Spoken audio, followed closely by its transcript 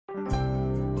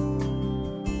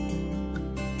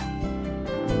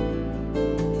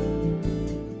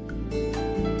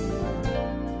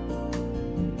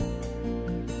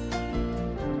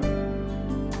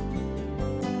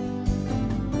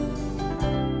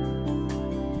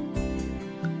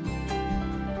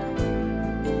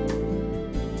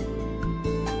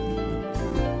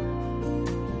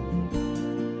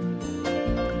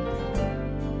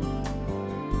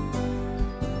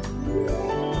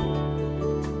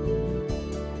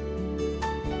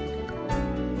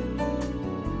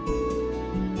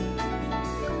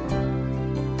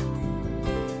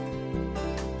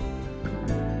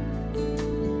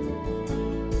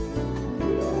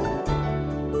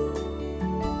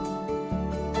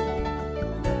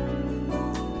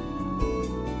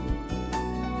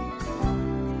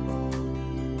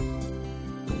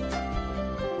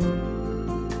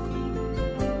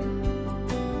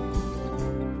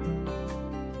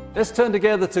Let's turn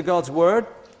together to God's Word.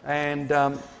 And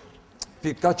if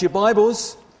you've got your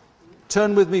Bibles,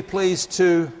 turn with me please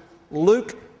to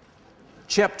Luke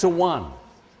chapter 1.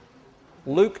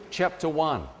 Luke chapter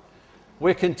 1.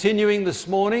 We're continuing this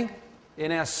morning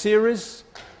in our series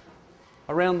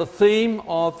around the theme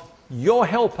of Your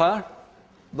Helper,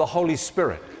 the Holy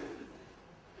Spirit.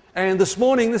 And this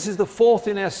morning, this is the fourth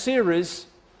in our series.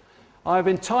 I've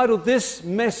entitled this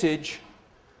message,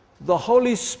 The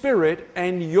Holy Spirit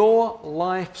and Your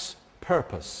Life's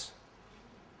Purpose.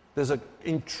 There's an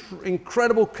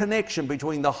incredible connection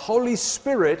between the Holy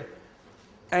Spirit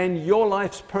and your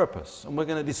life's purpose. And we're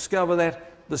going to discover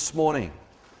that this morning.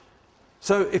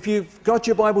 So if you've got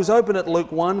your Bibles open at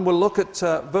Luke 1, we'll look at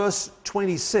verse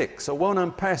 26, a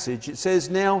well-known passage. It says,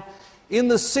 "Now, in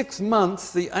the 6th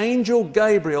month, the angel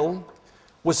Gabriel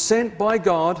was sent by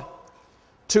God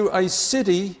to a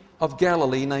city of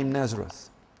Galilee named Nazareth,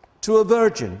 to a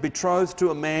virgin betrothed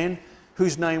to a man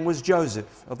whose name was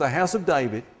Joseph, of the house of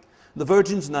David. The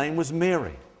virgin's name was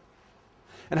Mary.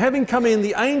 And having come in,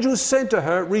 the angel said to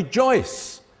her,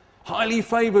 'Rejoice, highly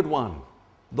favored one,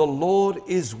 the Lord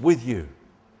is with you.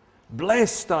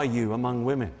 Blessed are you among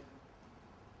women.'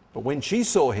 But when she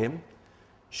saw him,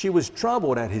 she was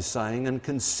troubled at his saying and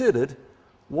considered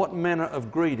what manner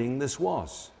of greeting this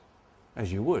was,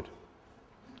 as you would.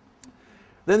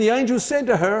 Then the angel said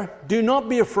to her, 'Do not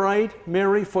be afraid,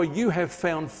 Mary, for you have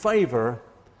found favor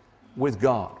with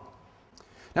God.'"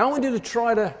 Now I want you to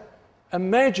try to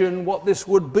imagine what this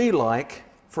would be like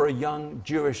for a young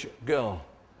Jewish girl.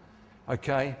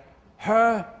 Okay?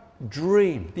 Her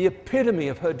dream, the epitome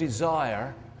of her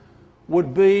desire,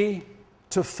 would be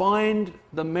to find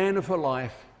the man of her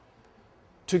life,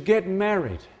 to get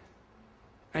married,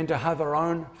 and to have her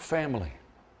own family.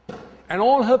 And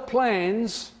all her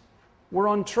plans were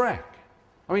on track.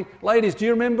 I mean, ladies, do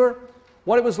you remember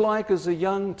what it was like as a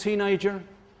young teenager?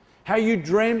 How you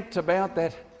dreamt about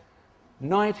that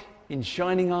knight in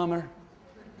shining armor,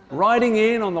 riding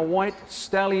in on the white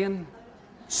stallion,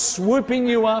 swooping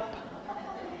you up,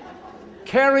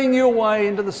 carrying you away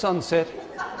into the sunset,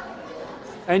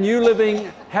 and you living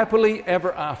happily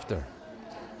ever after.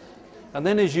 And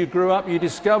then as you grew up, you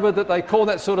discovered that they call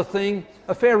that sort of thing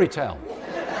a fairy tale.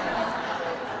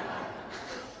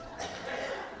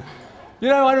 You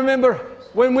know, I remember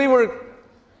when we were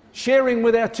sharing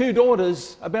with our two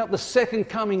daughters about the second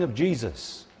coming of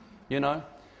Jesus, you know,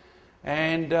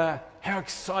 and how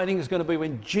exciting it's going to be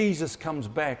when Jesus comes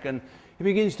back and he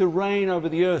begins to reign over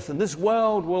the earth, and this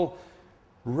world will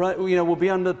be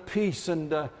under peace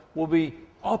and will be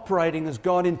operating as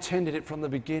God intended it from the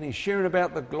beginning, sharing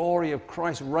about the glory of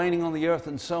Christ reigning on the earth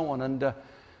and so on. And,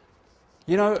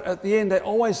 at the end they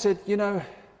always said,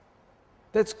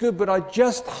 that's good, but I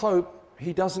just hope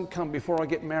he doesn't come before I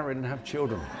get married and have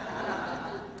children.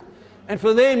 And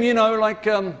for them,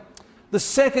 the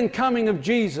second coming of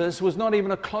Jesus was not even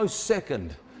a close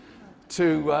second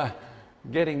to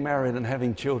getting married and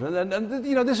having children. And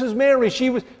this was Mary.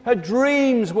 Her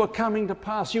dreams were coming to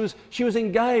pass. She was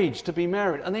engaged to be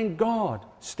married. And then God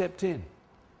stepped in.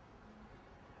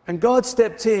 And God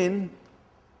stepped in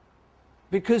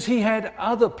because he had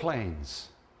other plans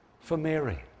for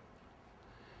Mary.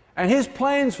 And his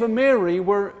plans for Mary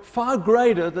were far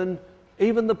greater than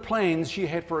even the plans she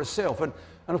had for herself. And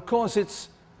of course,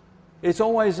 it's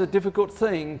always a difficult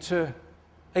thing to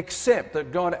accept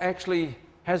that God actually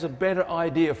has a better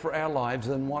idea for our lives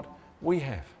than what we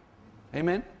have.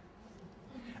 Amen?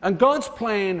 And God's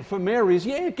plan for Mary is,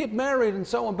 get married and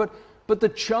so on, but the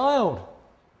child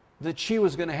that she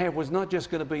was going to have was not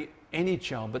just going to be any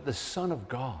child, but the Son of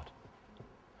God.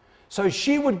 So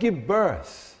she would give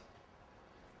birth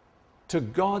to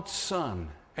God's Son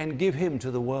and give him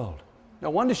to the world. No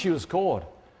wonder she was called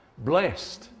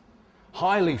blessed,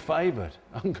 highly favored,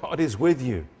 and God is with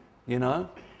you,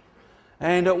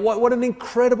 And what an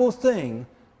incredible thing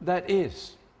that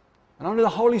is. And only the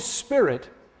Holy Spirit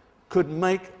could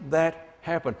make that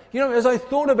happen. As I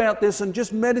thought about this and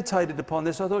just meditated upon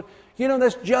this, I thought,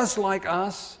 that's just like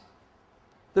us.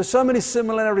 There's so many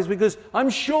similarities because I'm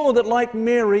sure that like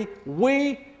Mary,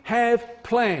 we have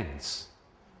plans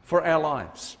for our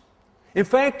lives. In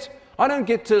fact, I don't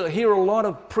get to hear a lot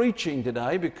of preaching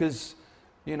today because,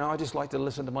 I just like to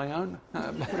listen to my own.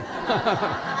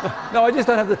 No, I just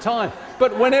don't have the time.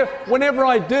 But whenever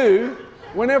I do,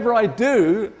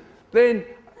 then,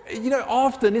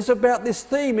 often it's about this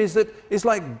theme, is that it's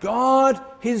like God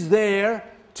is there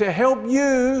to help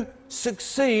you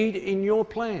succeed in your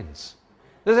plans.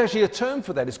 There's actually a term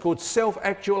for that. It's called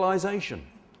self-actualization.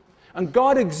 And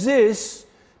God exists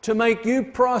to make you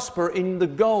prosper in the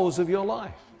goals of your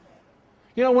life.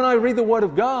 When I read the Word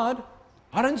of God,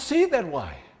 I don't see it that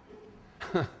way.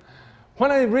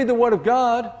 When I read the Word of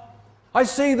God, I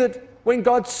see that when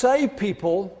God saved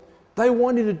people, they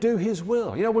wanted to do His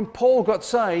will. You know, when Paul got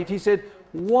saved, he said,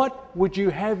 "What would you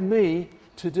have me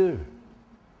to do?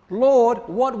 Lord,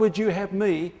 what would you have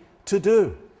me to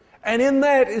do?" And in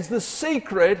that is the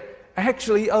secret,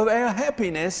 actually, of our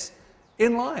happiness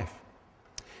in life.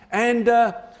 And,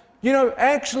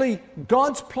 actually,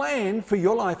 God's plan for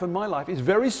your life and my life is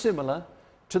very similar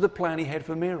to the plan He had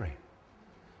for Mary.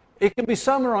 It can be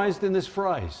summarized in this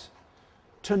phrase: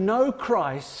 to know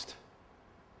Christ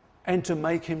and to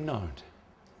make Him known.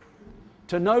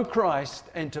 To know Christ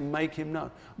and to make Him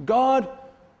known. God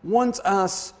wants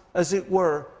us, as it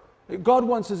were,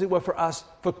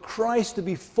 for Christ to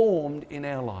be formed in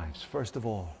our lives, first of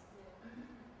all.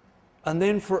 And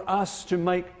then for us to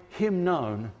make Him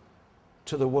known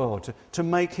to the world, to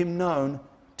make Him known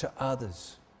to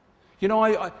others. You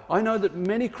know, I know that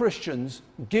many Christians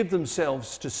give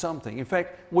themselves to something. In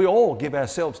fact, we all give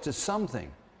ourselves to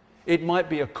something. It might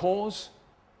be a cause.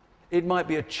 It might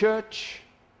be a church.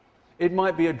 It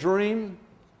might be a dream.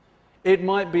 It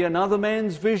might be another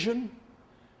man's vision.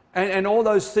 And all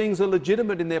those things are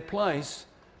legitimate in their place.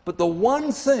 But the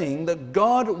one thing that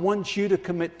God wants you to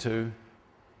commit to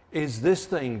is this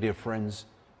thing, dear friends: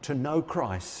 to know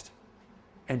Christ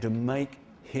and to make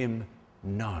Him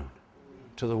known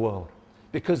to the world.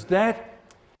 Because that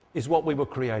is what we were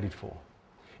created for.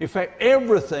 In fact,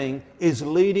 everything is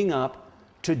leading up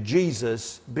to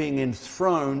Jesus being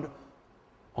enthroned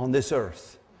on this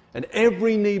earth. And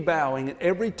every knee bowing and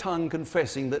every tongue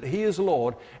confessing that He is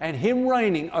Lord and Him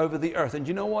reigning over the earth. And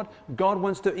you know what? God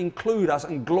wants to include us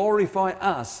and glorify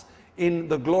us in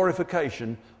the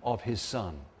glorification of His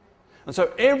Son. And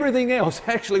so everything else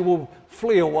actually will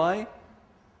flee away,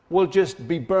 will just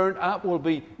be burnt up,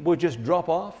 will just drop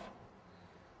off.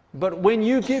 But when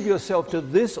you give yourself to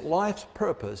this life's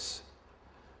purpose,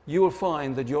 you will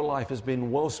find that your life has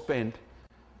been well spent,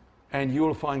 and you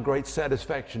will find great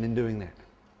satisfaction in doing that.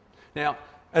 Now,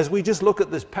 as we just look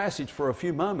at this passage for a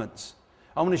few moments,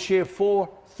 I want to share 4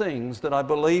 things that I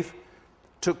believe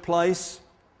took place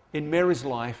in Mary's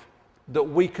life that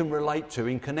we can relate to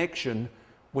in connection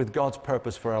with God's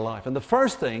purpose for our life. And the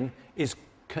first thing is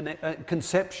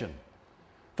conception.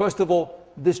 First of all,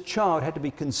 this child had to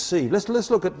be conceived. Let's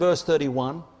look at verse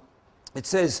 31. It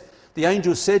says, "The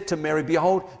angel said to Mary,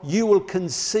 'Behold, you will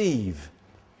conceive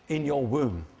in your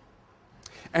womb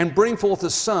and bring forth a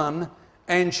son,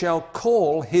 and shall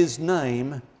call his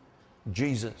name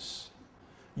Jesus.'"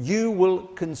 You will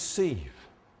conceive.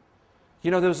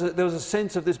 You know, there was a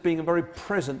sense of this being a very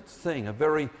present thing, a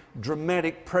very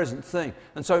dramatic present thing.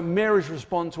 And so Mary's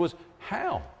response was,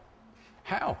 how?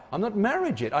 How? I'm not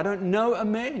married yet. I don't know a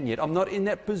man yet. I'm not in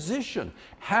that position.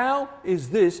 How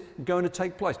is this going to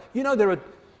take place? You know, there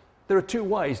are 2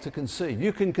 ways to conceive.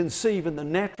 You can conceive in the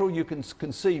natural, you can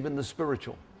conceive in the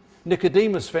spiritual.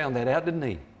 Nicodemus found that out, didn't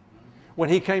he? When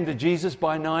he came to Jesus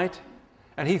by night,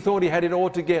 and he thought he had it all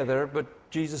together, but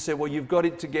Jesus said, well, you've got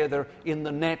it together in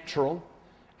the natural,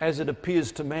 as it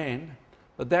appears to man,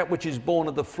 but that which is born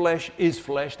of the flesh is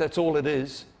flesh. That's all it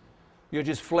is. You're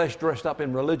just flesh dressed up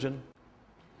in religion.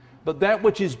 But that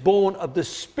which is born of the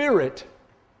Spirit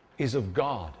is of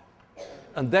God.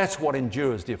 And that's what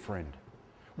endures, dear friend.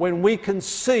 When we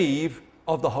conceive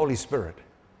of the Holy Spirit,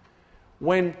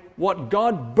 when what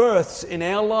God births in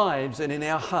our lives and in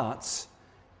our hearts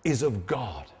is of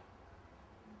God.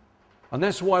 And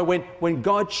that's why when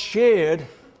God shared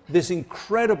this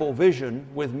incredible vision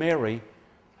with Mary,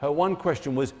 her one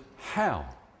question was, how?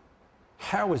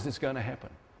 How is this going to happen?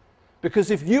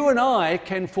 Because if you and I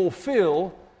can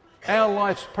fulfill our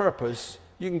life's purpose,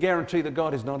 you can guarantee that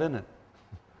God is not in it.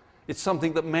 It's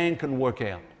something that man can work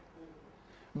out.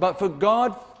 But for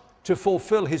God to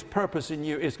fulfill His purpose in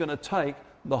you is going to take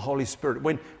the Holy Spirit.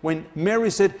 When Mary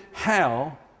said,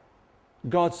 how?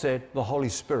 God said, the Holy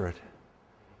Spirit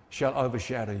shall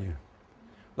overshadow you.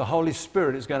 The Holy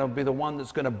Spirit is going to be the one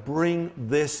that's going to bring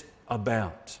this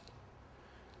about.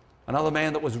 Another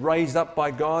man that was raised up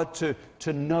by God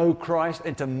to know Christ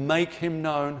and to make Him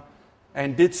known,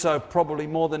 and did so probably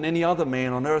more than any other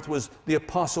man on earth, was the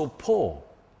Apostle Paul.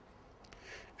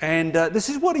 And this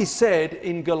is what he said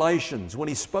in Galatians when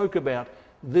he spoke about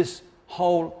this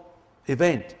whole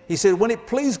event. He said, when it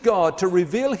pleased God to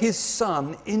reveal His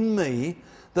Son in me,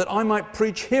 that I might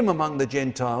preach Him among the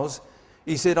Gentiles,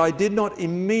 he said, I did not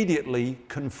immediately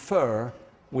confer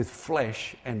with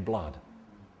flesh and blood.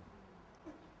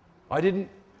 I didn't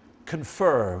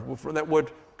confer. From that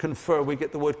word confer, we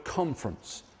get the word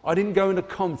conference. I didn't go into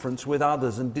conference with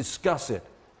others and discuss it.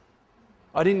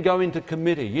 I didn't go into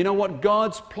committee. You know what?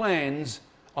 God's plans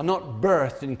are not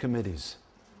birthed in committees.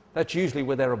 That's usually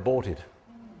where they're aborted,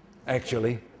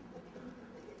 actually,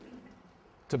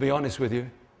 to be honest with you.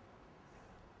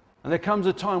 And there comes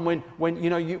a time when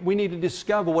we need to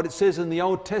discover what it says in the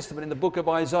Old Testament, in the book of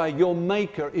Isaiah, your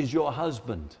maker is your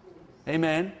husband.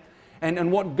 Amen?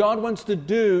 And what God wants to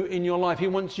do in your life, He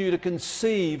wants you to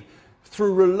conceive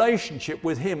through relationship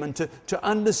with Him and to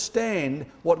understand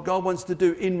what God wants to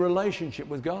do in relationship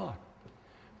with God.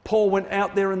 Paul went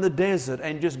out there in the desert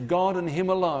and just God and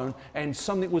him alone, and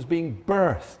something was being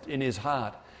birthed in his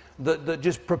heart that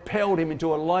just propelled him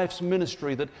into a life's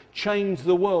ministry that changed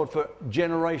the world for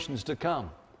generations to come.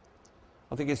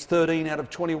 I think it's 13 out of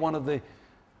 21 of the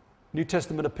New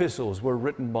Testament epistles were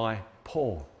written by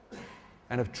Paul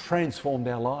and have transformed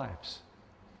our lives.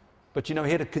 But he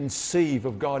had to conceive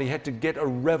of God. He had to get a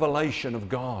revelation of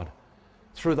God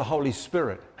through the Holy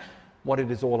Spirit, what it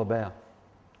is all about.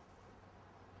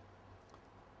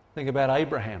 Think about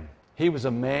Abraham. He was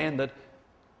a man that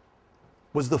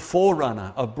was the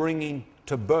forerunner of bringing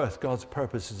to birth God's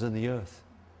purposes in the earth.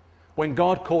 When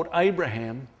God called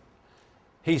Abraham,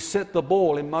 He set the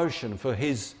ball in motion for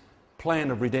His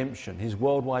plan of redemption, His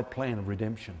worldwide plan of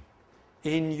redemption.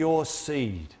 In your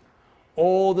seed,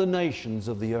 all the nations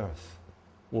of the earth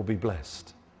will be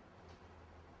blessed.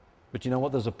 But you know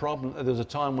what? There's a problem. There's a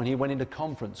time when he went into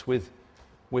conference with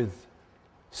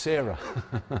Sarah.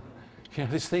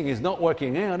 This thing is not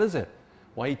working out, is it?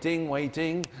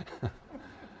 Waiting.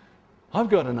 I've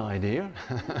got an idea.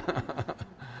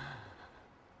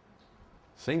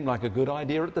 Seemed like a good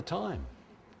idea at the time.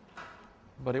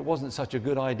 But it wasn't such a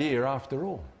good idea after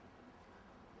all.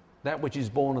 That which is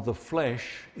born of the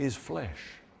flesh is flesh.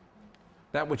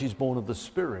 That which is born of the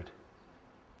Spirit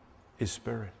is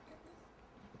spirit.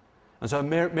 And so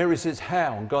Mary says,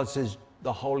 how? And God says,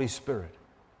 the Holy Spirit.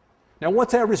 Now,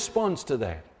 what's our response to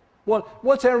that? Well,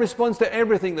 what's our response to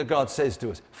everything that God says to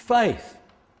us? Faith.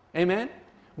 Amen?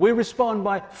 We respond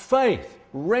by faith,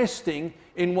 resting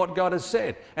in what God has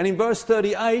said. And in verse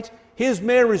 38, here's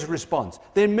Mary's response.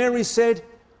 Then Mary said,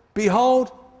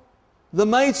 behold, the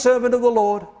maidservant of the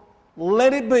Lord,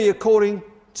 let it be according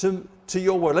to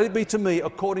your word. Let it be to me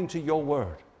according to your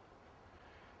word.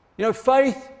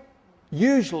 Faith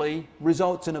usually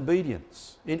results in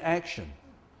obedience, in action.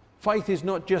 Faith is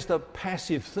not just a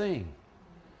passive thing.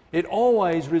 It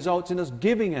always results in us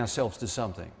giving ourselves to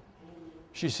something.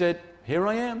 She said, here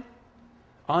I am.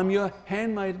 I'm your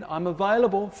handmaiden. I'm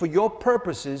available for your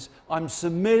purposes. I'm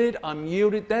submitted. I'm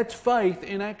yielded. That's faith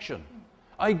in action.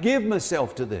 I give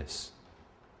myself to this.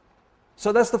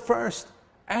 So that's the first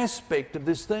aspect of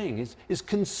this thing, is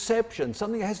conception.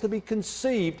 Something has to be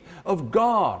conceived of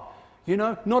God.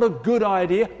 Not a good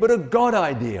idea, but a God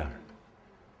idea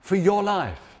for your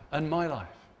life and my life.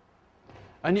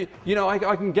 And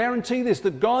I can guarantee this,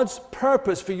 that God's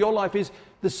purpose for your life is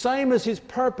the same as His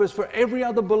purpose for every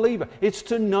other believer. It's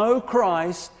to know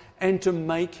Christ and to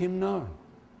make Him known.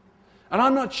 And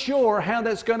I'm not sure how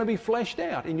that's going to be fleshed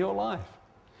out in your life.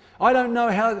 I don't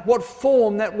know what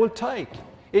form that will take.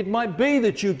 It might be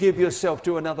that you give yourself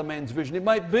to another man's vision. It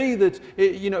might be that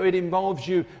it involves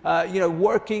you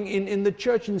working in the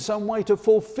church in some way to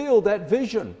fulfill that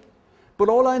vision. But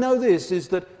all I know this is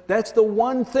that that's the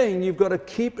one thing you've got to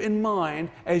keep in mind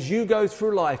as you go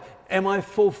through life. Am I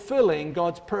fulfilling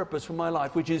God's purpose for my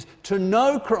life, which is to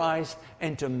know Christ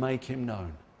and to make Him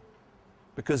known?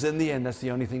 Because in the end, that's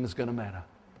the only thing that's going to matter.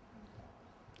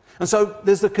 And so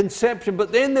there's the conception,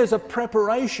 but then there's a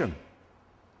preparation.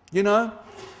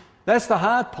 That's the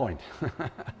hard point,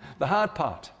 the hard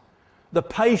part, the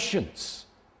patience.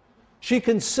 She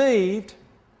conceived,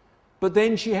 but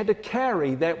then she had to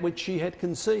carry that which she had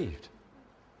conceived.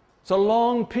 It's a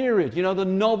long period. The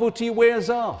novelty wears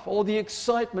off. All the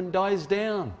excitement dies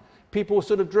down. People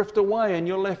sort of drift away and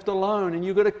you're left alone and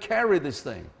you've got to carry this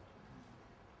thing.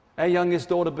 Our youngest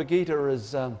daughter, Birgitta,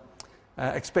 is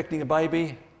expecting a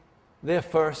baby, their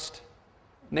first,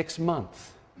 next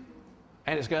month.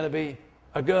 And it's going to be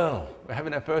a girl. We're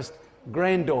having our first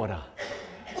granddaughter.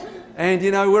 And,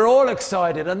 we're all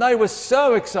excited. And they were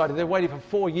so excited. They're waiting for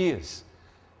 4 years.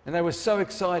 And they were so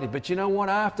excited. But you know what?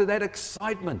 After that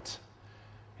excitement,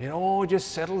 it all just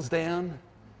settles down.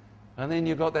 And then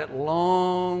you've got that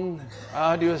long,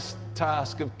 arduous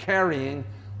task of carrying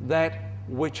that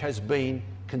which has been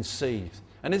conceived.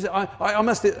 And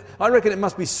I reckon it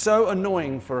must be so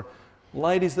annoying for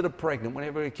ladies that are pregnant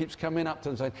whenever it keeps coming up to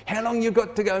them saying, how long you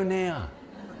got to go now?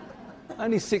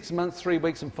 Only 6 months, 3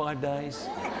 weeks and 5 days.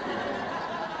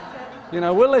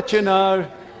 We'll let you know.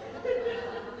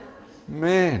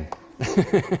 Man.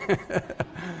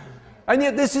 And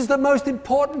yet this is the most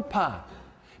important part,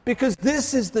 because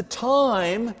this is the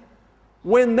time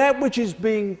when that which has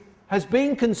been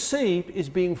conceived is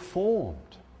being formed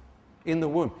in the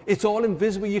womb. It's all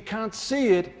invisible. You can't see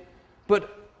it,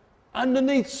 but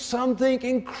underneath something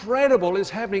incredible is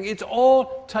happening. It's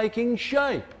all taking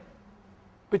shape,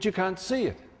 but you can't see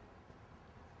it.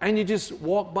 And you just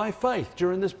walk by faith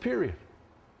during this period.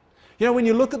 You know, when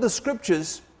you look at the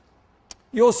scriptures,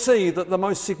 you'll see that the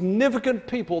most significant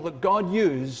people that God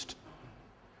used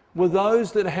were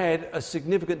those that had a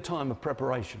significant time of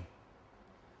preparation.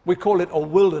 We call it a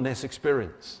wilderness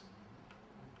experience.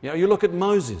 You know, you look at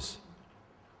Moses,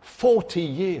 40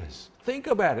 years. Think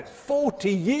about it, 40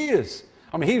 years.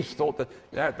 I mean, he thought that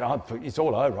it's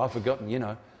all over, I've forgotten, you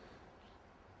know.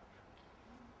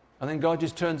 And then God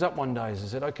just turns up one day and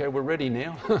said, okay, we're ready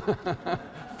now.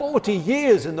 40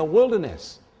 years in the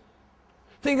wilderness.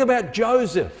 Think about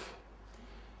Joseph.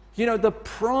 You know, the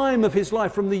prime of his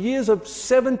life, from the years of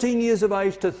 17 years of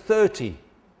age to 30,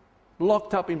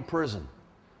 locked up in prison.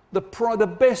 The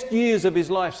best years of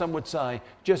his life, some would say,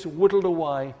 just whittled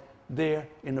away there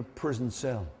in a prison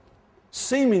cell.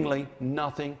 Seemingly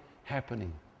nothing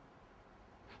happening.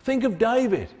 Think of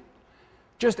David.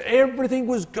 Just everything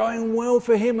was going well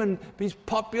for him and his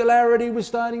popularity was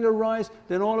starting to rise.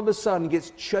 Then all of a sudden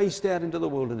gets chased out into the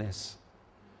wilderness.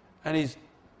 And he's,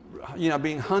 you know,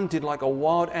 being hunted like a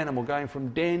wild animal, going from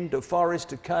den to forest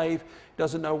to cave,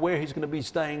 doesn't know where he's going to be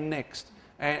staying next,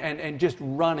 and just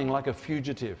running like a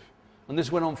fugitive. And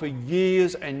this went on for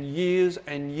years and years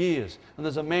and years. And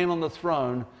there's a man on the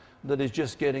throne that is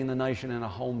just getting the nation in a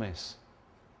whole mess.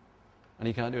 And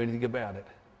he can't do anything about it.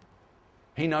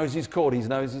 He knows he's called, he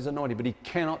knows he's anointed, but he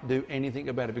cannot do anything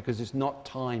about it because it's not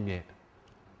time yet.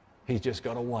 He's just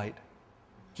got to wait.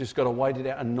 Just got to wait it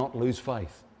out and not lose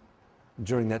faith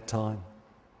during that time.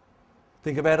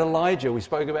 Think about Elijah. We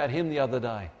spoke about him the other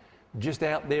day. Just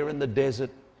out there in the desert,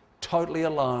 totally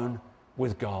alone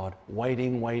with God,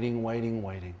 waiting.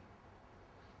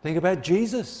 Think about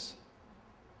Jesus.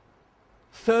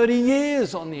 30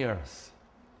 years on the earth.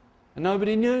 And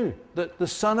nobody knew that the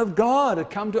Son of God had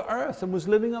come to earth and was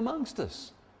living amongst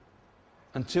us.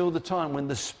 Until the time when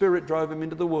the Spirit drove him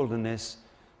into the wilderness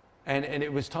and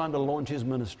it was time to launch his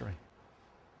ministry.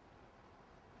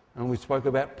 And we spoke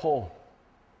about Paul.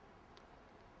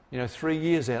 You know, 3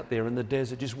 years out there in the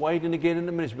desert, just waiting to get in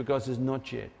the ministry because it's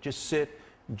not yet. Just sit,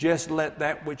 just let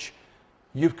that which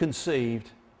you've conceived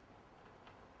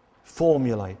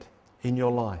formulate in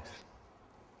your life.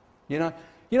 You know,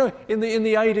 in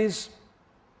the 80s,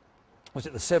 was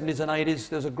it the 70s and 80s,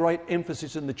 there was a great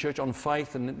emphasis in the church on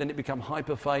faith, and then it became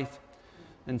hyper-faith.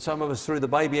 And some of us threw the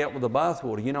baby out with the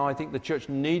bathwater. You know, I think the church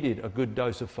needed a good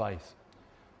dose of faith.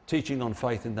 Teaching on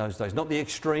faith in those days. Not the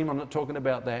extreme, I'm not talking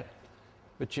about that.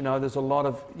 But, you know, there's a lot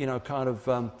of, you know, kind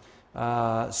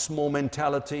of small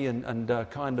mentality and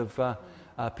kind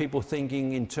of people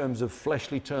thinking in terms of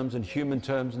fleshly terms and human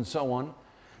terms and so on.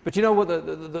 But you know what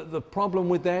the problem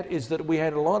with that is that we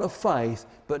had a lot of faith,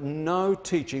 but no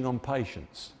teaching on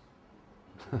patience.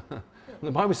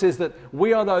 The Bible says that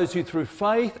we are those who through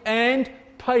faith and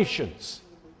patience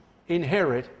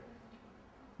inherit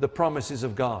the promises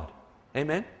of God.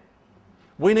 Amen?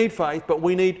 We need faith, but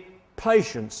we need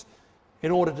patience in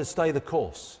order to stay the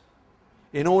course,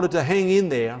 in order to hang in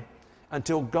there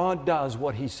until God does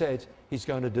what He said He's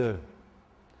going to do.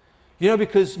 You know,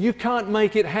 because you can't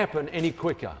make it happen any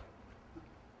quicker.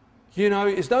 You know,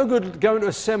 it's no good going to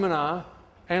a seminar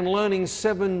and learning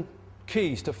 7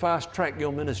 keys to fast track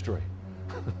your ministry.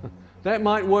 That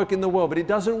might work in the world, but it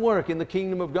doesn't work in the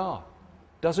kingdom of God.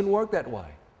 It doesn't work that way.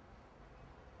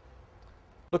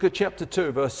 Look at chapter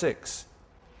 2, verse 6.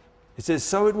 It says,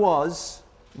 so it was,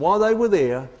 while they were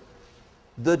there,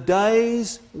 the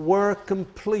days were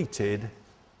completed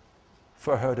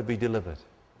for her to be delivered.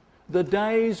 The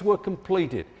days were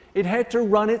completed. It had to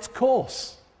run its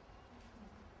course.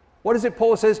 What is it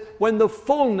Paul says? When the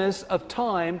fullness of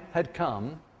time had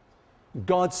come,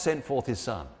 God sent forth His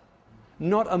Son.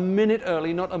 Not a minute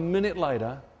early, not a minute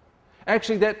later.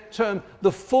 Actually, that term,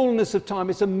 the fullness of time,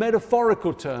 it's a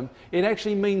metaphorical term. It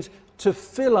actually means to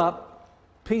fill up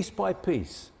piece by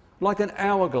piece, like an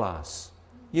hourglass.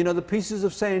 You know, the pieces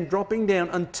of sand dropping down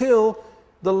until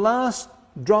the last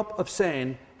drop of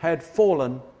sand had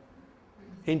fallen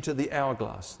into the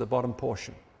hourglass, the bottom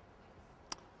portion.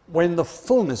 When the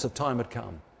fullness of time had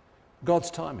come,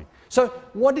 God's timing. So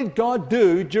what did God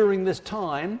do during this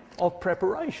time of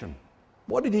preparation?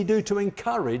 What did He do to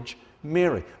encourage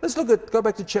Mary? Let's go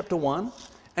back to chapter 1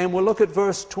 and we'll look at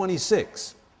verse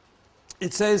 26.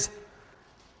 It says,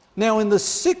 now in the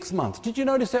 6th month, did you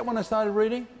notice that when I started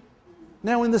reading?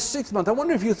 Now in the 6th month, I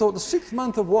wonder if you thought the 6th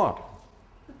month of what?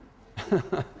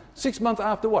 6 months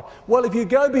after what? Well, if you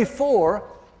go before,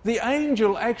 the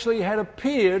angel actually had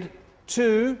appeared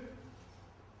to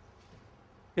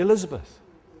Elizabeth,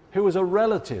 who was a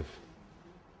relative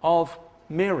of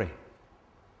Mary,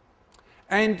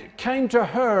 and came to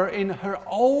her in her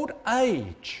old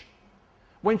age,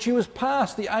 when she was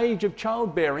past the age of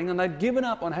childbearing and they'd given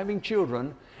up on having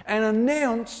children, and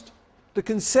announced the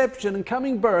conception and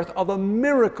coming birth of a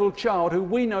miracle child who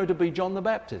we know to be John the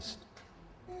Baptist.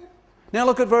 Now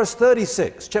look at verse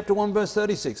 36, chapter 1, verse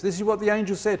 36. This is what the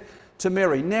angel said to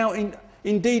Mary. Now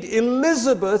indeed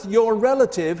Elizabeth, your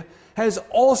relative, has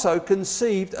also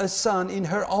conceived a son in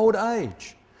her old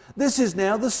age. This is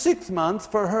now the 6th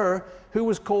month for her who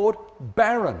was called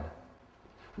barren.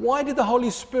 Why did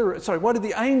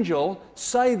the angel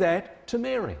say that to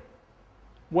Mary?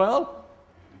 Well,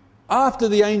 after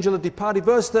the angel had departed,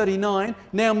 verse 39,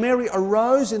 now Mary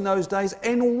arose in those days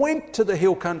and went to the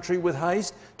hill country with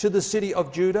haste to the city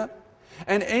of Judah,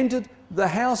 and entered the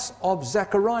house of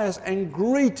Zacharias and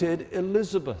greeted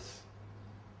Elizabeth.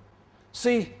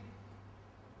 See,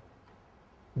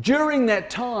 during that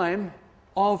time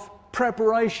of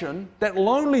preparation, that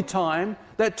lonely time,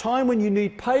 that time when you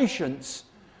need patience,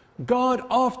 God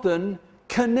often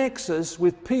connects us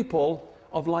with people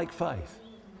of like faith.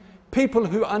 People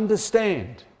who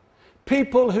understand,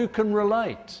 people who can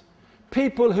relate,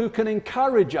 people who can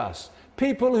encourage us,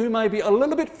 people who may be a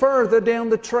little bit further down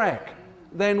the track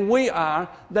than we are.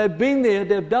 They've been there,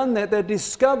 they've done that, they've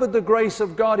discovered the grace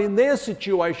of God in their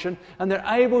situation, and they're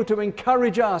able to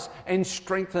encourage us and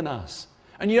strengthen us.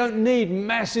 And you don't need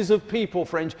masses of people,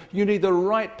 friends. You need the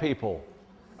right people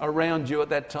around you at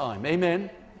that time. Amen?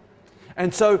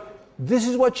 And so this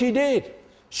is what she did.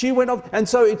 She went off, and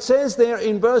so it says there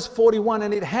in verse 41,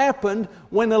 and it happened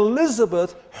when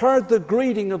Elizabeth heard the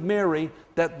greeting of Mary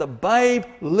that the babe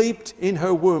leaped in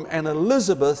her womb, and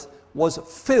Elizabeth was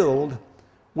filled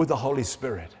with the Holy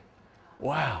Spirit.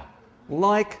 Wow.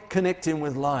 Like connecting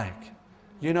with like.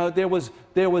 You know, there was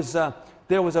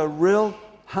a real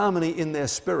harmony in their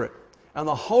spirit. And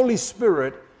the Holy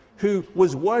Spirit, who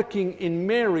was working in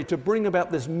Mary to bring about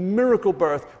this miracle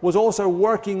birth, was also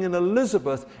working in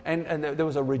Elizabeth, and there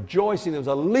was a rejoicing, there was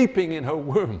a leaping in her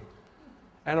womb,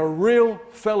 and a real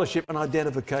fellowship and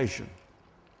identification.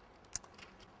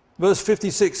 Verse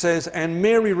 56 says, and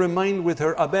Mary remained with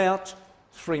her about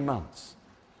 3 months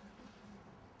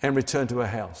and returned to her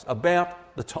house,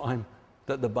 about the time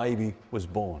that the baby was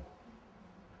born.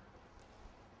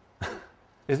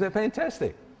 Isn't that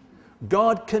fantastic?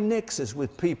 God connects us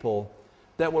with people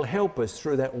that will help us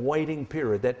through that waiting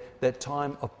period, that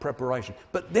time of preparation.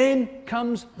 But then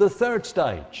comes the third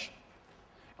stage.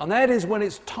 And that is when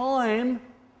it's time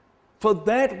for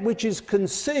that which is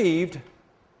conceived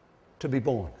to be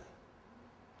born.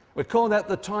 We call that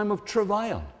the time of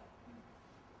travail.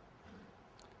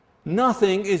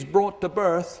 Nothing is brought to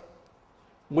birth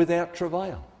without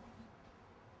travail.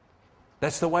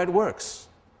 That's the way it works.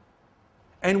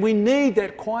 And we need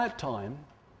that quiet time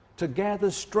to gather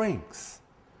strength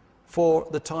for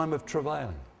the time of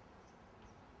travailing.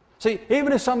 See,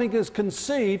 even if something is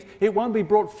conceived, it won't be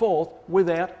brought forth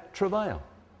without travail.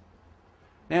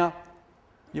 Now,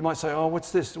 you might say, oh,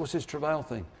 what's this travail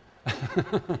thing?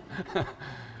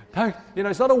 You know,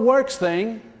 it's not a works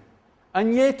thing,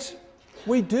 and yet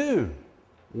we do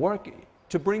work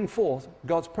to bring forth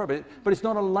God's purpose. But it's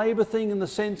not a labor thing in the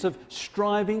sense of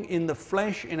striving in the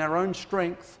flesh, in our own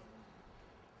strength.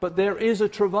 But there is a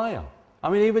travail. I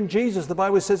mean, even Jesus, the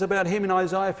Bible says about him in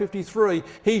Isaiah 53,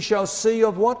 he shall see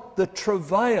of what? The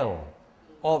travail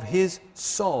of his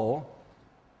soul,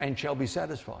 and shall be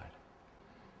satisfied.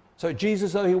 So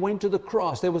Jesus, though he went to the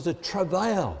cross, there was a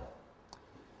travail.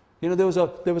 You know, there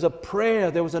was a prayer,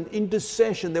 there was an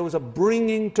intercession, there was a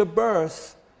bringing to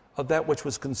birth of that which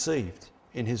was conceived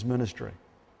in his ministry.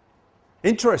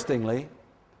 Interestingly,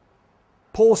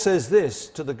 Paul says this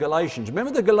to the Galatians.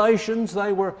 Remember the Galatians?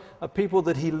 They were a people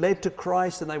that he led to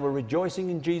Christ, and they were rejoicing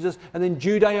in Jesus. And then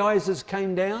Judaizers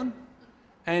came down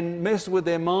and messed with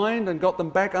their mind and got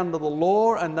them back under the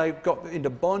law, and they got into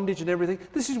bondage and everything.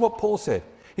 This is what Paul said.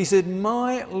 He said,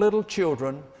 my little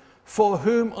children, for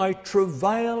whom I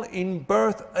travail in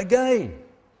birth again,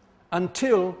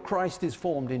 until Christ is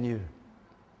formed in you.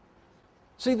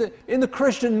 See, in the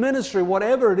Christian ministry,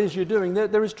 whatever it is you're doing,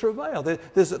 there is travail.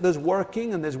 There's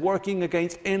working, and there's working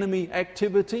against enemy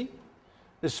activity.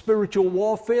 There's spiritual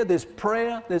warfare, there's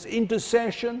prayer, there's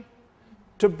intercession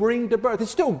to bring to birth. It's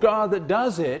still God that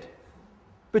does it,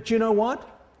 but you know what?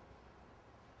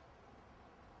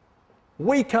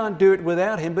 We can't do it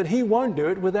without him, but he won't do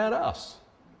it without us.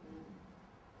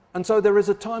 And so there is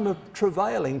a time of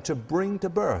travailing to bring to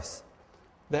birth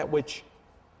that which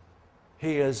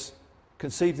He has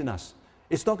conceived in us.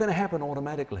 It's not going to happen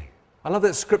automatically. I love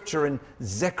that scripture in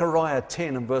Zechariah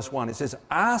 10 and verse 1. It says,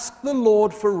 ask the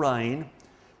Lord for rain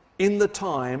in the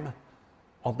time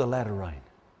of the latter rain.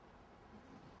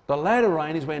 The latter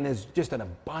rain is when there's just an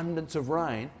abundance of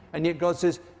rain, and yet God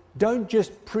says, don't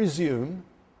just presume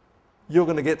you're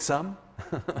going to get some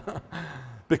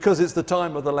because it's the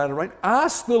time of the latter rain.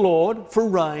 Ask the Lord for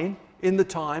rain in the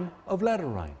time of latter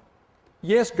rain.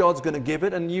 Yes, God's going to give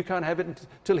it, and you can't have it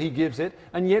until He gives it,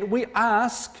 and yet we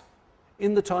ask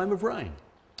in the time of rain.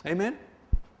 Amen?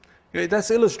 That's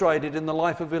illustrated in the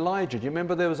life of Elijah. Do you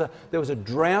remember there was a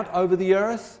drought over the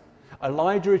earth?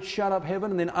 Elijah had shut up heaven,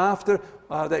 and then after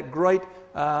that great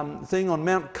thing on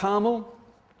Mount Carmel,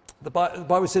 the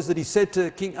Bible says that he said to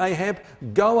King Ahab,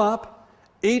 go up,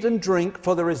 eat and drink,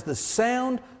 for there is the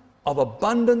sound of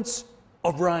abundance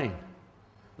of rain.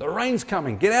 The rain's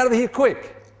coming. Get out of here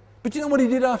quick. But you know what he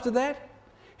did after that?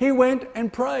 He went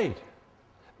and prayed.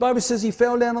 The Bible says he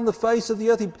fell down on the face of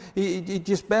the earth. He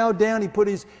just bowed down. He put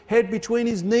his head between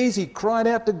his knees. He cried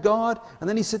out to God. And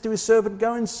then he said to his servant,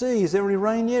 go and see. Is there any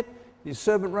rain yet? His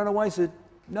servant ran away, said,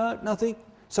 no, nothing.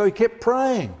 So he kept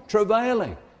praying,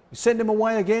 travailing. He sent him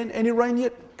away again. Any rain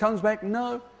yet? Comes back,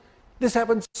 no. This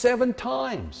happened 7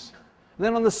 times. And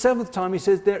then on the 7th time he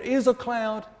says, there is a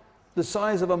cloud the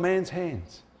size of a man's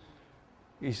hands.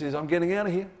 He says, I'm getting out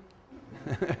of here.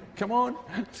 Come on,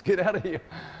 let's get out of here.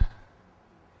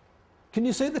 Can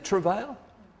you see the travail?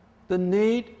 The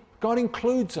need? God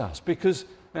includes us because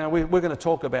we're going to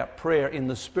talk about prayer in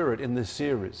the Spirit in this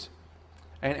series.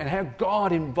 And how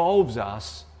God involves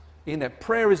us in that.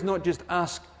 Prayer is not just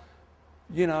us,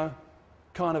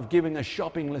 kind of giving a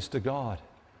shopping list to God.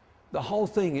 The whole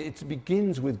thing, it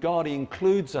begins with God. He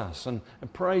includes us and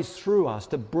prays through us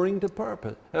to bring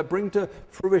to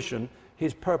fruition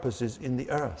His purposes in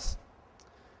the earth.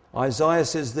 Isaiah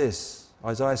says this,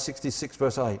 Isaiah 66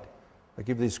 verse 8. I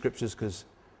give these scriptures because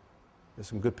there's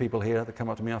some good people here that come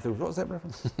up to me afterwards. What was that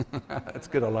reference? That's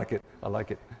good, I like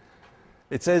it.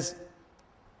 It says,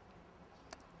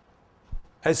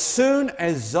 as soon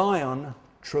as Zion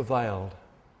travailed,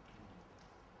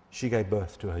 she gave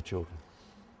birth to her children.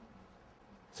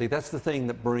 See, that's the thing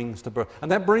that brings to birth. And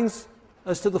that brings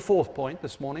us to the 4th point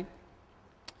this morning.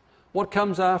 What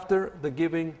comes after the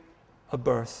giving of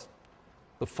birth?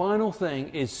 The final thing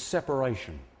is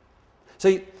separation.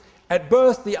 See, at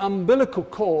birth, the umbilical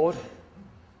cord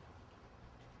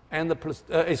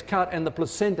is cut and the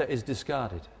placenta is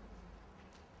discarded.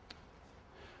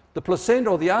 The placenta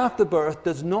or the afterbirth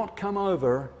does not come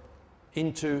over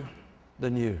into the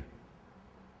new.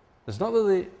 It's not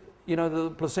that the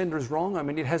placenta is wrong. I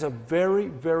mean, it has a very,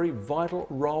 very vital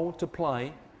role to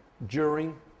play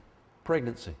during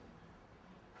pregnancy.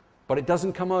 But it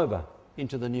doesn't come over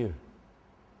into the new.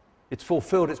 It's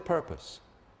fulfilled its purpose.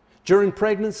 During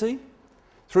pregnancy,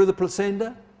 through the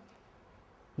placenta,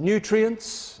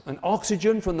 nutrients and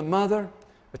oxygen from the mother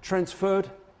are transferred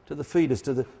to the fetus,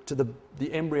 to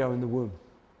the embryo in the womb.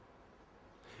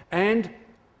 And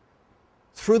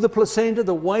through the placenta,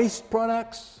 the waste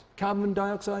products, carbon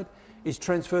dioxide, is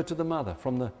transferred to the mother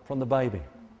from the baby.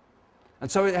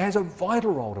 And so it has a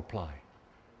vital role to play.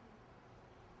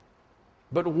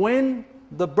 But when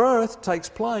the birth takes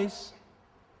place,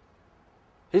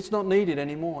 it's not needed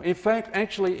anymore. In fact,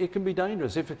 actually, it can be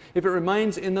dangerous. If it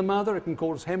remains in the mother, it can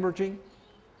cause hemorrhaging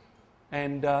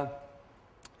and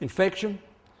infection,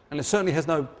 and it certainly has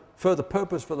no further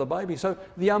purpose for the baby. So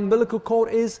the umbilical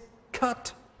cord is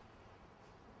cut.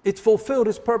 It's fulfilled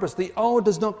its purpose. The old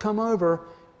does not come over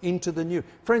into the new.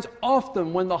 Friends,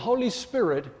 often when the Holy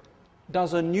Spirit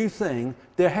does a new thing,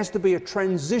 there has to be a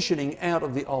transitioning out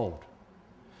of the old.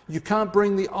 You can't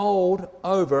bring the old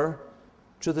over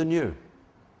to the new.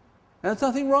 Now, there's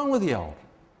nothing wrong with the old,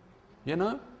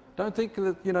 Don't think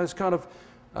that, it's kind of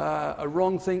a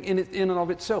wrong thing in and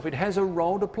of itself. It has a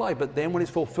role to play, but then when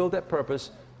it's fulfilled that purpose,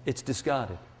 it's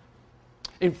discarded.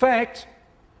 In fact,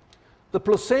 the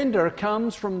placenta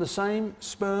comes from the same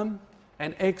sperm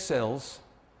and egg cells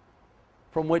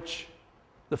from which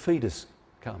the fetus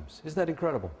comes. Isn't that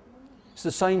incredible? It's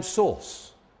the same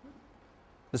source,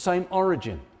 the same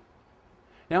origin.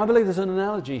 Now, I believe there's an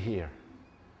analogy here,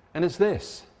 and it's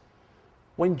this.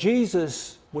 When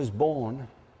Jesus was born,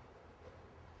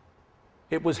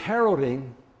 it was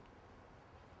heralding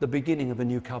the beginning of a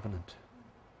new covenant.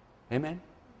 Amen?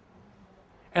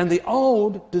 And the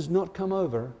old does not come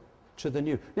over to the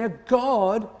new. Now,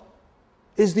 God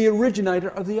is the originator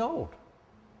of the old.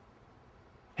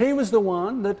 He was the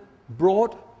one that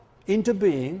brought into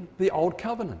being the old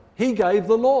covenant. He gave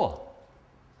the law.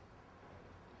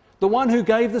 The one who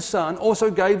gave the Son also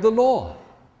gave the law.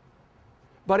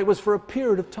 but it was for a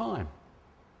period of time.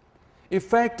 In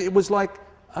fact, it was like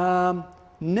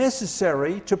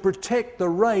necessary to protect the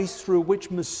race through which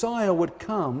Messiah would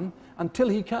come until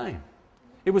he came.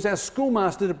 It was our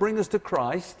schoolmaster to bring us to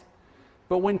Christ,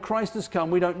 but when Christ has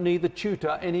come, we don't need the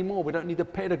tutor anymore. We don't need the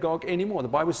pedagogue anymore. The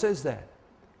Bible says that.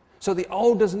 So the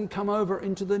old doesn't come over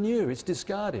into the new. It's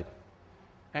discarded.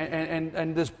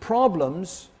 And there's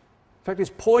problems. In fact,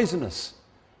 it's poisonous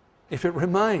if it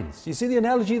remains. You see the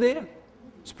analogy there?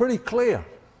 It's pretty clear.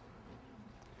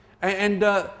 And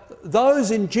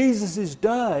those in Jesus'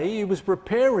 day, he was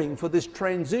preparing for this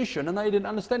transition and they didn't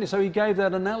understand it. So he gave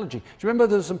that analogy. Do you remember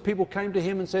there some people came to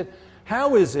him and said,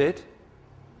 how is it,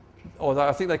 or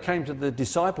I think they came to the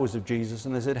disciples of Jesus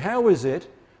and they said, how is it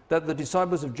that the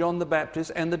disciples of John the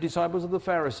Baptist and the disciples of the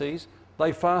Pharisees,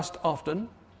 they fast often,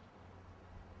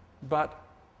 but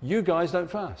you guys don't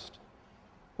fast?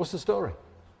 What's the story?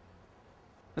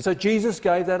 And so Jesus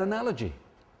gave that analogy.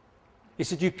 He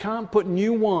said, you can't put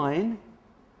new wine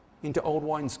into old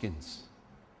wineskins.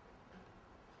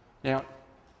 Now,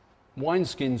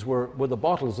 wineskins were the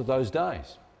bottles of those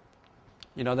days.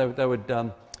 You know, they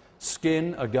would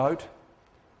skin a goat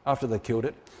after they killed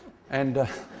it and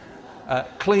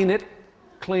clean it,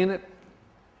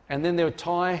 and then they would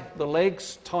tie the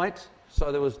legs tight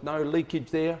so there was no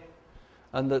leakage there,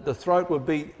 and the throat would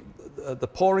be the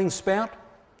pouring spout,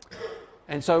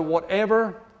 and so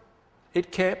whatever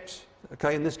it kept,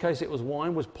 okay, in this case it was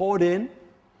wine, was poured in.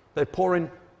 They pour in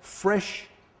fresh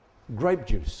grape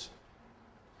juice.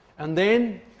 And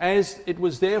then, as it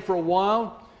was there for a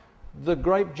while, the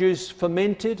grape juice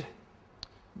fermented,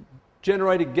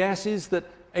 generated gases that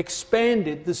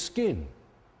expanded the skin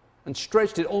and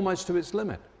stretched it almost to its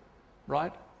limit,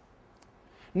 right?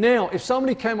 Now, if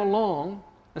somebody came along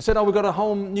and said, oh, we've got a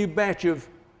whole new batch of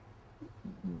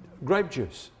grape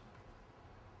juice,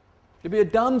 it'd be a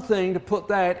dumb thing to put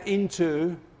that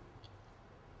into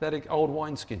that old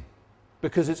wineskin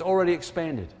because it's already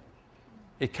expanded.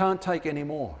 It can't take any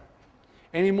more,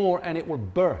 and it will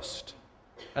burst.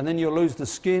 And then you'll lose the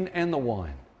skin and the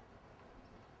wine.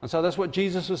 And so that's what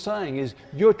Jesus was saying is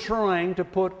you're trying to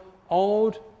put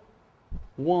old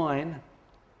wine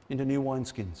into new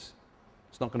wineskins.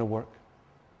 It's not going to work.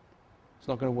 It's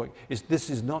not going to work. This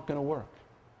is not going to work.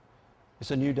 It's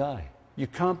a new day. You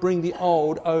can't bring the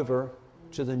old over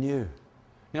to the new.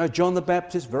 You know, John the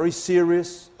Baptist, very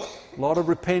serious, a lot of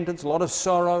repentance, a lot of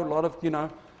sorrow, a lot of,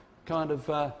 kind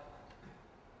of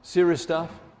serious stuff.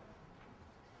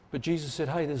 But Jesus said,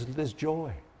 hey, there's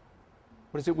joy.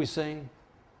 What is it we sing?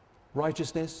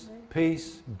 Righteousness,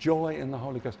 peace, joy in the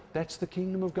Holy Ghost. That's the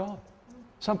kingdom of God.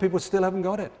 Some people still haven't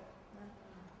got it.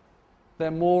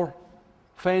 They're more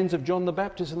fans of John the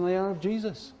Baptist than they are of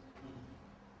Jesus.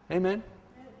 Amen.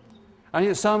 And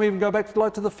yet some even go back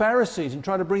to the Pharisees and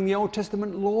try to bring the Old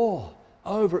Testament law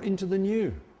over into the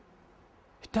new.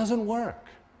 It doesn't work.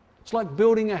 It's like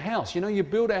building a house. You know, you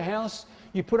build a house,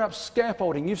 you put up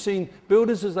scaffolding. You've seen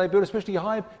builders as they build, especially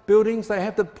high buildings, they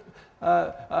have to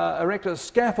erect a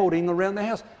scaffolding around the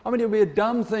house. I mean, it would be a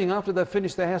dumb thing after they've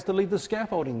finished their house to leave the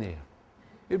scaffolding there.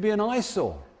 It would be an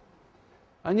eyesore.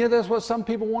 And yet that's what some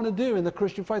people want to do in the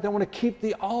Christian faith. They want to keep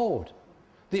the old.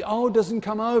 The old doesn't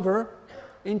come over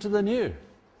into the new.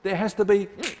 There has to be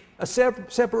a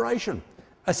separation,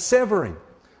 a severing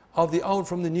of the old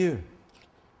from the new.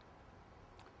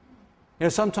 You know,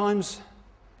 sometimes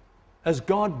as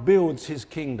God builds his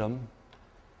kingdom,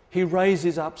 he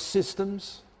raises up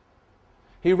systems,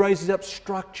 he raises up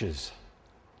structures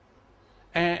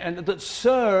and that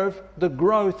serve the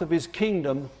growth of his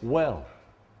kingdom well.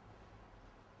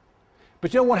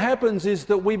 But you know what happens is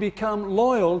that we become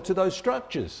loyal to those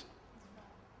structures.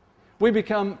 We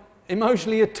become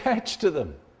emotionally attached to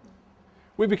them.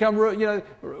 We become,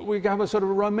 we have a sort of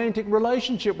a romantic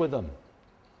relationship with them.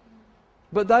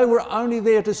 But they were only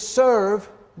there to serve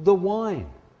the wine.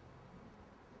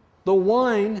 The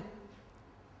wine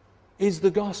is the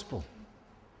gospel.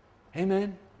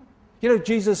 Amen. You know,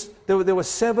 Jesus, there were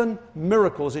 7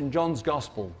 miracles in John's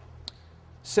gospel.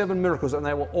 7 miracles, and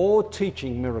they were all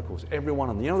teaching miracles, every one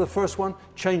of them. You know the first one?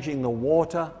 Changing the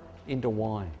water into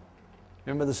wine.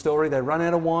 Remember the story? They run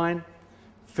out of wine,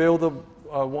 fill the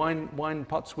wine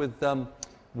pots with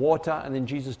water, and then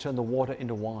Jesus turned the water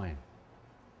into wine.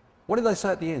 What did they say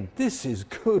at the end? This is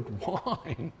good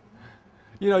wine.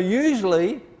 You know,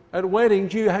 usually at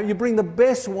weddings you bring the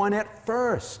best wine out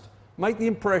first. Make the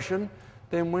impression.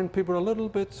 Then when people are a little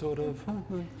bit sort of...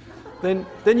 then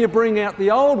you bring out the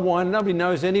old wine. Nobody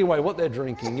knows anyway what they're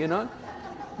drinking, you know.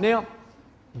 Now,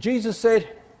 Jesus said,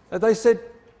 they said,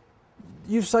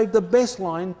 you've saved the best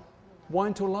wine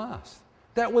till last.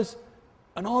 That was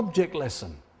an object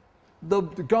lesson.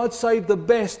 God saved the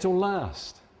best till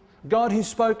last. God, who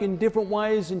spoke in different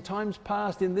ways in times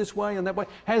past, in this way and that way,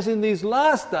 has in these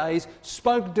last days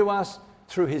spoken to us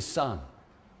through His Son.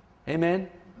 Amen?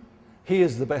 He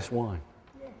is the best wine.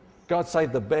 God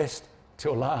saved the best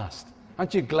till last.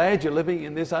 Aren't you glad you're living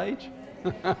in this age?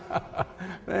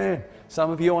 Man, some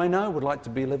of you I know would like to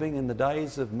be living in the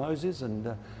days of Moses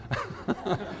and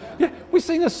yeah, we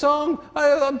sing a song.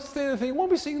 I'm thinking, what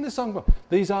are we singing this song for?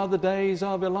 These are the days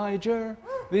of Elijah.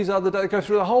 These are the days, go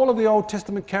through the whole of the Old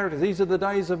Testament characters. These are the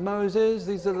days of Moses.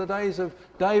 These are the days of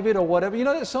David or whatever. You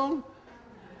know that song?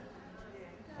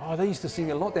 Oh, they used to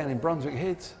sing a lot down in Brunswick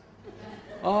Heads.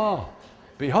 Oh,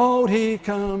 behold, He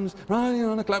comes riding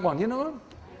on a cloud. One, you know him?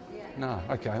 No,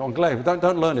 okay, I'm glad.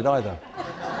 Don't learn it either.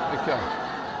 Okay.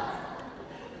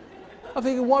 I'm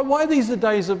thinking, why these are the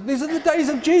days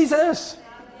of Jesus.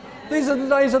 These are the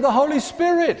days of the Holy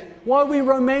Spirit. Why are we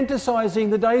romanticizing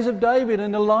the days of David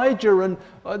and Elijah and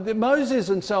Moses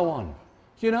and so on?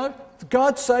 You know,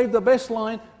 God saved the best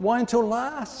wine till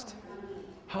last.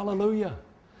 Hallelujah.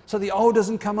 So the old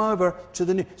doesn't come over to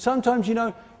the new. Sometimes, you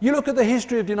know, you look at the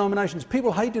history of denominations.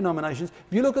 People hate denominations.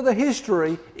 If you look at the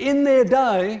history, in their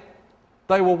day,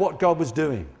 they were what God was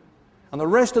doing. And the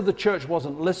rest of the church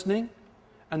wasn't listening.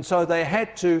 And so they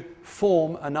had to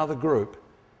form another group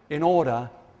in order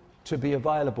to be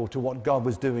available to what God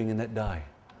was doing in that day.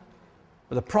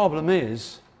 But the problem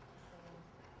is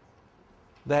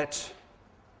that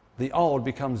the old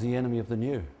becomes the enemy of the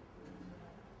new.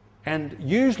 And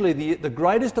usually the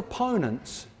greatest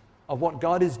opponents of what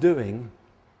God is doing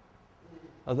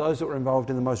are those that were involved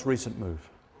in the most recent move.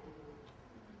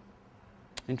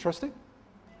 Interesting?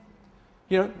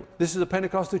 You know, this is a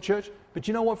Pentecostal church, but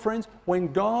you know what, friends?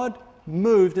 When God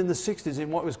moved in the 60s in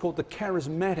what was called the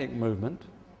charismatic movement,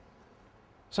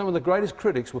 some of the greatest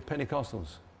critics were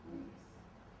Pentecostals.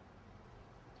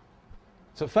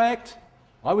 It's a fact.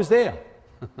 I was there.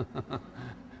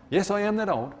 Yes, I am that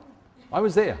old. I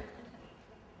was there.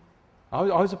 I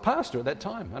was a pastor at that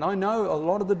time, and I know a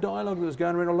lot of the dialogue that was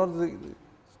going around, a lot of the,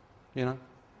 you know.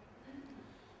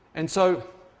 And so,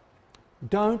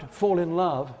 don't fall in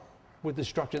love with the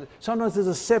structure. Sometimes there's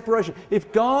a separation.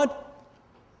 If God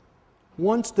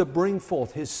wants to bring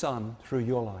forth His Son through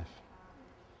your life,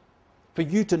 for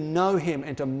you to know Him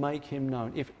and to make Him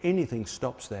known, if anything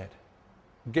stops that,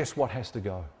 guess what has to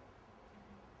go?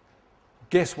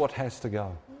 Guess what has to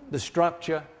go? The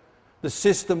structure, the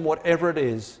system, whatever it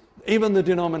is, even the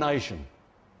denomination.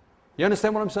 You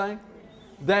understand what I'm saying?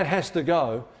 That has to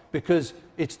go because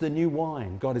it's the new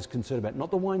wine God is concerned about,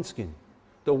 not the wineskin.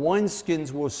 The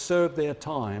wineskins will serve their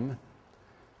time,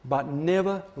 but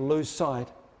never lose sight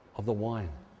of the wine.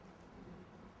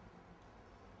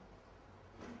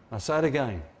 I say it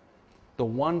again. The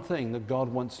one thing that God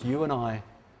wants you and I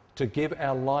to give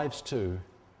our lives to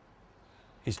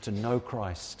is to know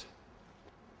Christ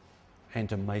and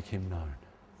to make Him known.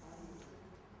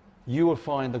 You will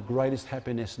find the greatest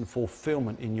happiness and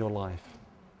fulfillment in your life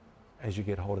as you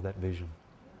get hold of that vision.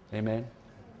 Amen?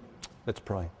 Let's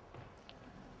pray.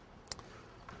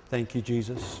 Thank you,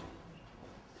 Jesus.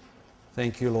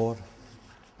 Thank you, Lord.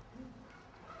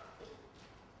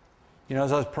 You know,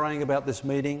 as I was praying about this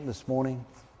meeting this morning,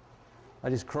 I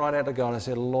just cried out to God. I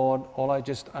said, Lord, all I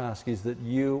just ask is that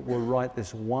you will write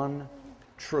this one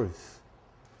truth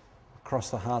across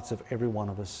the hearts of every one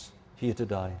of us here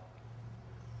today.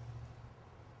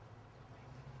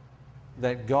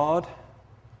 That God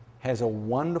has a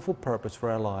wonderful purpose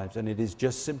for our lives, and it is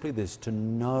just simply this, to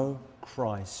know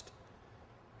Christ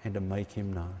and to make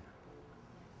Him known.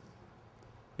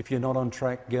 If you're not on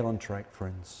track, get on track,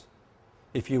 friends.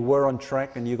 If you were on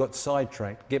track and you got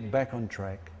sidetracked, get back on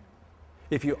track.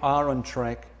 If you are on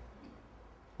track,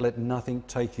 let nothing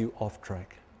take you off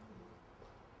track.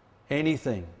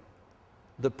 Anything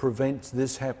that prevents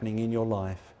this happening in your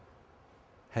life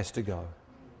has to go.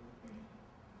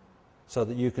 So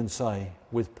that you can say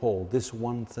with Paul, this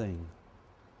one thing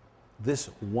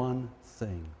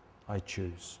I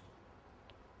choose.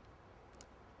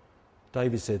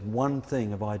 David said, one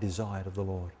thing have I desired of the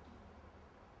Lord.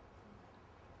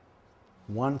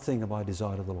 One thing have I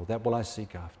desired of the Lord. That will I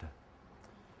seek after.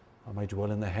 I may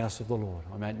dwell in the house of the Lord.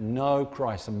 I may know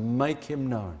Christ and make Him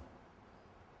known.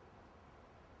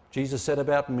 Jesus said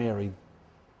about Mary,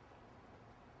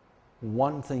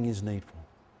 one thing is needful.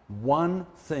 One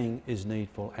thing is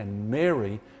needful, and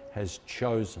Mary has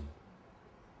chosen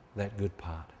that good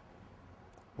part.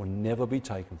 Will never be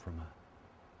taken from her.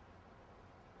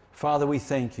 Father, we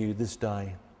thank you this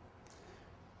day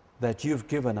that you've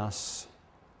given us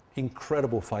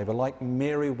incredible favour. Like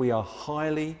Mary, we are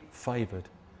highly favoured.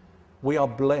 We are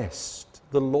blessed.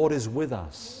 The Lord is with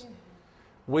us.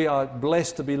 We are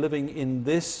blessed to be living in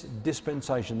this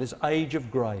dispensation, this age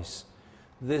of grace,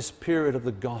 this period of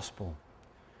the gospel.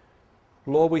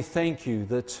 Lord, we thank you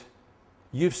that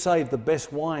you've saved the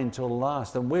best wine till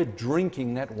last, and we're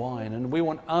drinking that wine, and we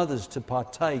want others to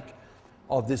partake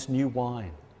of this new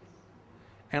wine.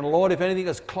 And Lord, if anything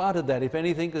has cluttered that, if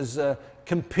anything is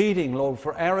competing, Lord,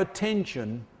 for our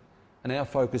attention and our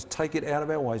focus, take it out of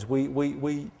our ways.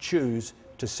 We choose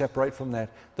to separate from that,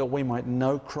 that we might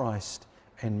know Christ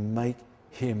and make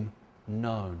him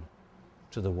known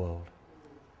to the world.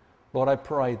 Lord, I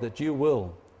pray that you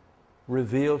will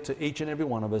reveal to each and every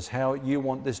one of us how you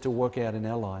want this to work out in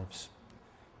our lives.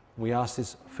 We ask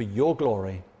this for your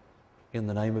glory in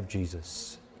the name of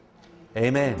Jesus.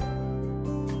 Amen.